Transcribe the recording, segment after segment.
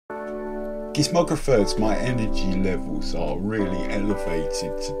Gizmographers, my energy levels are really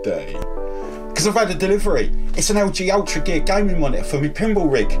elevated today because I've had a delivery. It's an LG Ultragear Gaming Monitor for my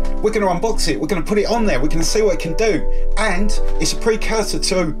pinball rig. We're going to unbox it, we're going to put it on there, we're going to see what it can do, and it's a precursor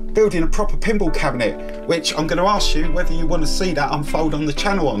to building a proper pinball cabinet, which I'm going to ask you whether you want to see that unfold on the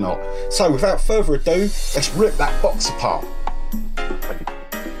channel or not. So without further ado, let's rip that box apart.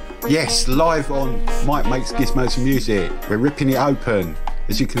 Yes, live on Mike Makes Gizmos and Music, we're ripping it open.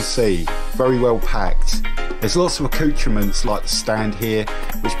 As you can see, very well packed. There's lots of accoutrements like the stand here,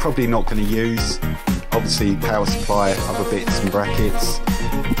 which probably not going to use. Obviously power supply, other bits and brackets.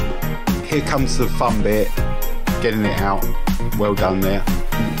 Here comes the fun bit, getting it out. Well done there.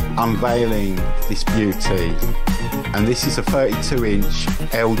 Unveiling this beauty. And this is a 32-inch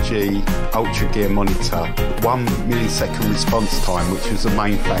LG Ultragear monitor. 1 millisecond response time, which was the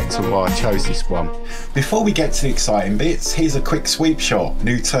main factor why I chose this one. Before we get to the exciting bits, here's a quick sweep shot,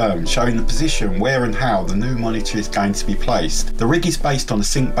 new term, showing the position, where and how the new monitor is going to be placed. The rig is based on a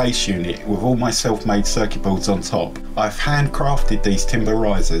sync base unit with all my self-made circuit boards on top. I've handcrafted these timber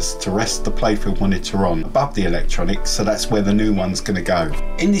risers to rest the playfield monitor on, above the electronics, so that's where the new one's going to go.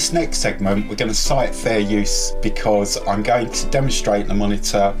 In this next segment, we're going to cite fair use because I'm going to demonstrate the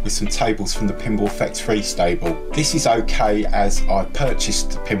monitor with some tables from the Pinball Effects 3 stable. This is okay as I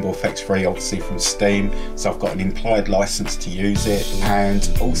purchased the Pinball Effects 3 obviously from Steam, so I've got an implied license to use it, and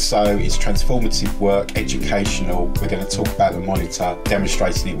also it's transformative work, educational. We're going to talk about the monitor,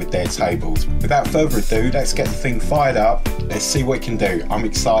 demonstrating it with their tables. Without further ado, let's get the thing fired up. Let's see what it can do. I'm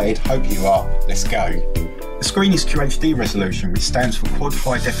excited, hope you are. Let's go. The screen is QHD resolution, which stands for quad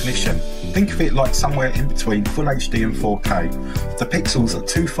high definition. Think of it like somewhere in between Full HD and 4K. The pixels are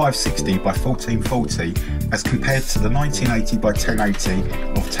 2560 by 1440 as compared to the 1980 by 1080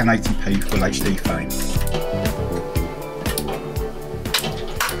 of 1080p Full HD fame.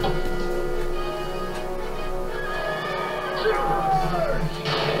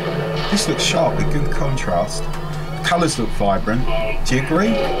 This looks sharp with good contrast. The colours look vibrant. Do you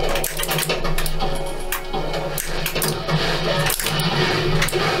agree?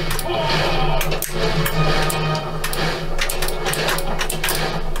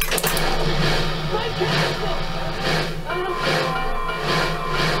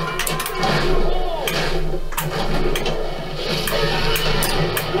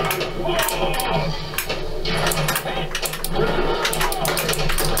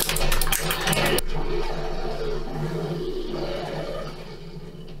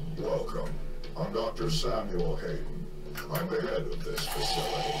 Welcome. I'm Dr. Samuel Hayden. I'm the head of this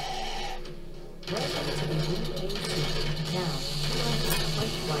facility.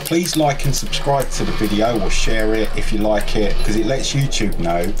 Please like and subscribe to the video, or share it if you like it, because it lets YouTube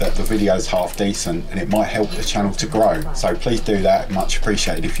know that the video is half decent and it might help the channel to grow. So please do that, much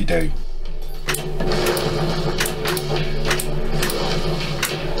appreciated if you do.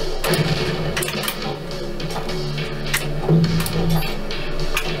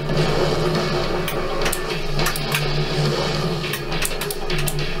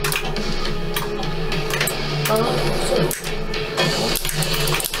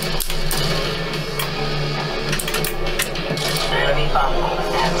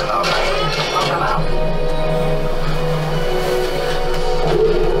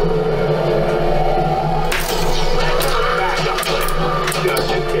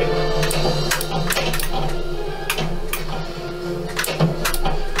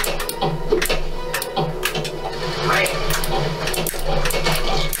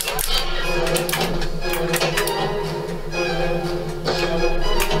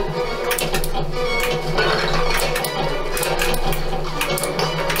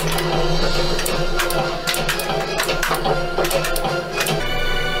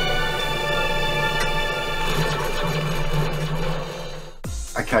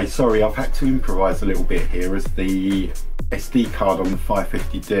 Okay, sorry, I've had to improvise a little bit here as the SD card on the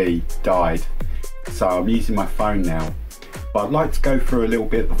 550D died, so I'm using my phone now. But I'd like to go through a little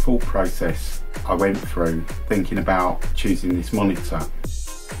bit of the thought process I went through thinking about choosing this monitor.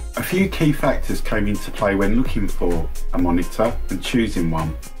 A few key factors came into play when looking for a monitor and choosing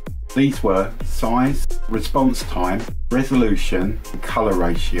one. These were size, response time, resolution and colour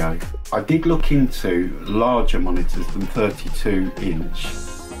ratio. I did look into larger monitors than 32 inch,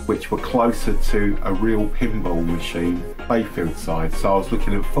 which were closer to a real pinball machine playfield size, so I was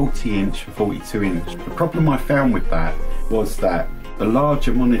looking at 40 inch and 42 inch. The problem I found with that was that the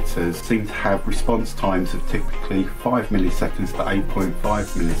larger monitors seem to have response times of typically 5 milliseconds to 8.5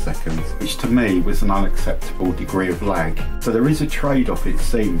 milliseconds, which to me was an unacceptable degree of lag. So there is a trade-off, it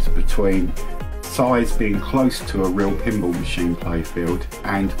seems, between size being close to a real pinball machine playfield,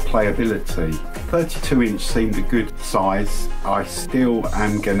 and playability. 32-inch seemed a good size. I still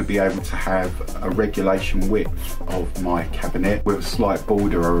am going to be able to have a regulation width of my cabinet with a slight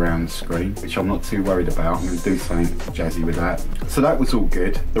border around the screen, which I'm not too worried about. I'm going to do something jazzy with that. So that was all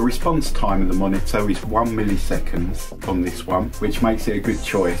good. The response time of the monitor is 1 milliseconds on this one, which makes it a good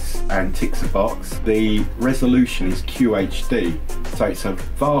choice and ticks a box. The resolution is QHD, so it's a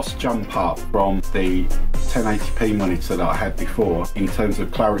vast jump up from the 1080p monitor that I had before in terms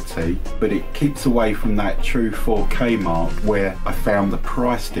of clarity, but it keeps away from that true 4K mark where I found the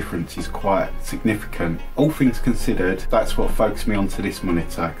price difference is quite significant. All things considered, that's what focused me onto this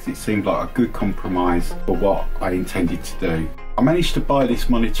monitor, because it seemed like a good compromise for what I intended to do. I managed to buy this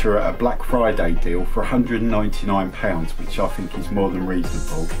monitor at a Black Friday deal for £199, which I think is more than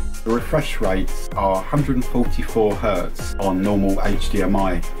reasonable. The refresh rates are 144 Hz on normal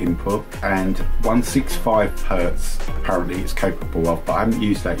HDMI input and 165 Hz apparently it's capable of, but I haven't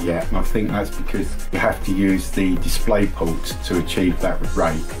used that yet, and I think that's because you have to use the display port to achieve that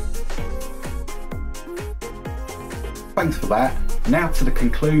rate. Thanks for that. Now to the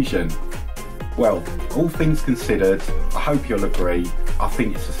conclusion. Well, all things considered, I hope you'll agree, I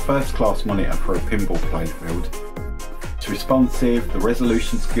think it's a first-class monitor for a pinball playfield. It's responsive, the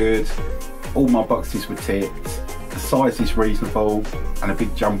resolution's good, all my boxes were ticked, the size is reasonable, and a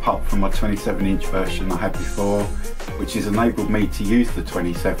big jump up from my 27-inch version I had before, which has enabled me to use the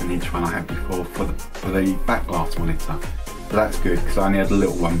 27-inch one I had before for the backglass monitor. So that's good, because I only had a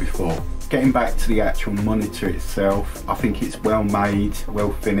little one before. Getting back to the actual monitor itself, I think it's well made,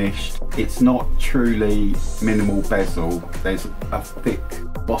 well finished. It's not truly minimal bezel. There's a thick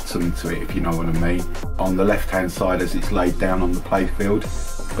bottom to it, if you know what I mean, on the left hand side as it's laid down on the playfield.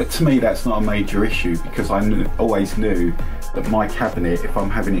 But to me that's not a major issue, because I always knew that my cabinet, if I'm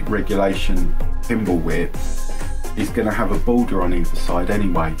having it regulation pinball width, is going to have a border on either side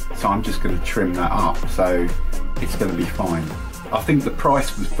anyway. So I'm just going to trim that up, so it's going to be fine. I think the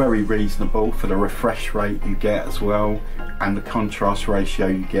price was very reasonable for the refresh rate you get as well, and the contrast ratio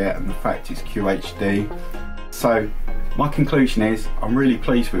you get, and the fact it's QHD. So my conclusion is I'm really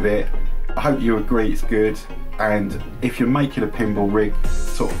pleased with it. I hope you agree it's good, and if you're making a pinball rig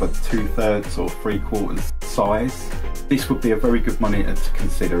sort of a 2/3 or 3/4 size, this would be a very good monitor to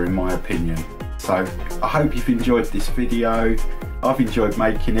consider in my opinion. So I hope you've enjoyed this video. I've enjoyed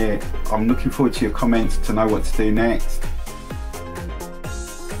making it. I'm looking forward to your comments to know what to do next.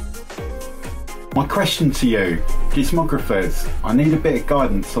 My question to you, gizmographers, I need a bit of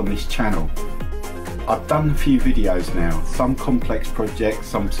guidance on this channel. I've done a few videos now, some complex projects,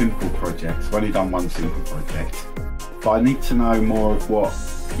 some simple projects. I've only done one simple project. But I need to know more of what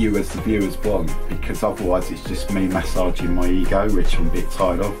you as the viewers want, because otherwise it's just me massaging my ego, which I'm a bit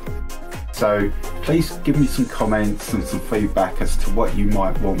tired of. So please give me some comments and some feedback as to what you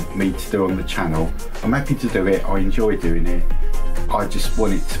might want me to do on the channel. I'm happy to do it, I enjoy doing it. I just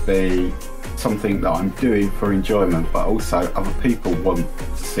want it to be something that I'm doing for enjoyment, but also other people want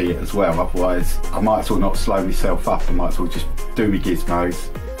to see it as well. Otherwise I might as well not slow myself up. I might as well just do my gizmos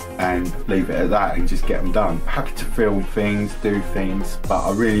and leave it at that and just get them done. Happy to film things, do things, but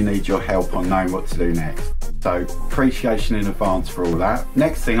I really need your help on knowing what to do next. So appreciation in advance for all that.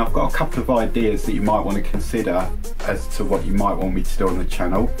 Next thing, I've got a couple of ideas that you might want to consider as to what you might want me to do on the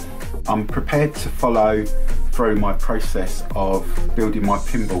channel. I'm prepared to follow through my process of building my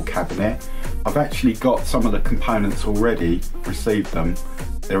pinball cabinet. I've actually got some of the components already, received them.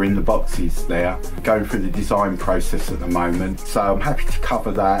 They're in the boxes there, going through the design process at the moment. So I'm happy to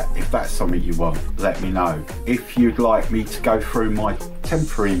cover that. If that's something you want, let me know. If you'd like me to go through my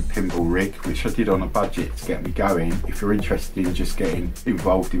temporary pinball rig, which I did on a budget to get me going, if you're interested in just getting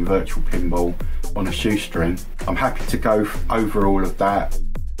involved in virtual pinball on a shoestring, I'm happy to go over all of that.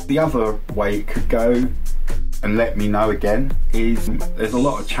 The other way it could go, and let me know again, is there's a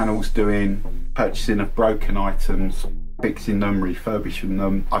lot of channels doing purchasing of broken items, fixing them, refurbishing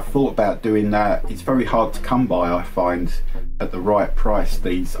them. I've thought about doing that. It's very hard to come by, I find, at the right price,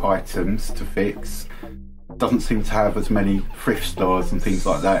 these items to fix. Doesn't seem to have as many thrift stores and things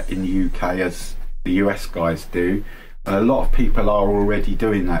like that in the UK as the US guys do, and a lot of people are already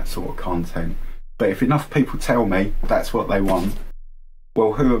doing that sort of content. But if enough people tell me that's what they want,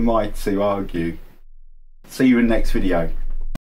 well, who am I to argue? See you in the next video.